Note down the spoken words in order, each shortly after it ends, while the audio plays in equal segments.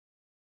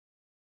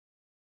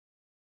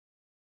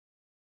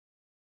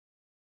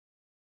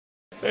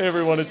Hey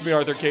everyone, it's me,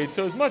 Arthur Kade.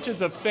 So as much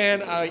as a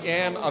fan I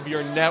am of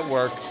your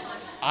network,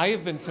 I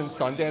have been since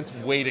Sundance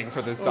waiting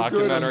for this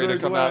documentary to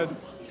come out.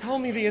 Tell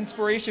me the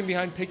inspiration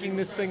behind picking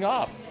this thing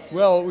up.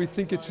 Well, we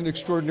think it's an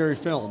extraordinary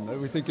film.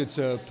 We think it's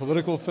a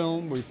political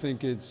film. We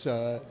think it's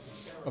a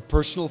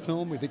personal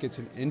film. We think it's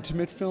an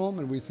intimate film,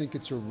 and we think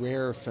it's a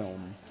rare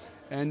film,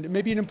 and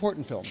maybe an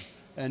important film.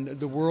 And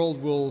the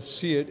world will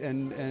see it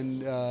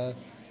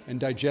and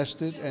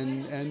digest it,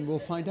 and we'll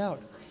find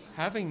out.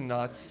 Having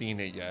not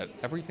seen it yet,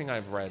 everything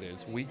I've read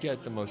is we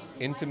get the most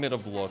intimate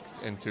of looks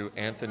into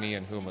Anthony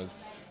and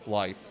Huma's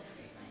life.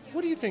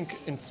 What do you think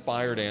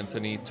inspired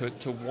Anthony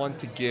to want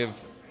to give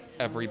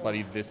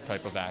everybody this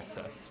type of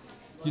access?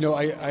 You know,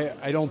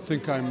 I don't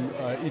think I'm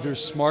either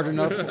smart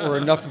enough or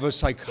enough of a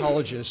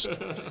psychologist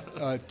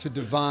to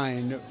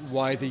divine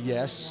why the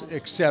yes,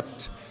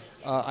 except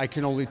I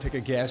can only take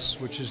a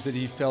guess, which is that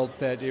he felt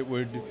that it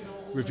would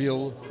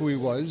reveal who he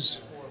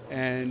was,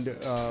 and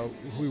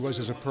who he was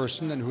as a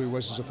person and who he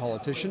was as a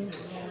politician,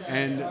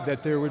 and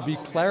that there would be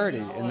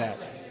clarity in that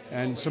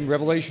and some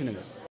revelation in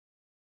it.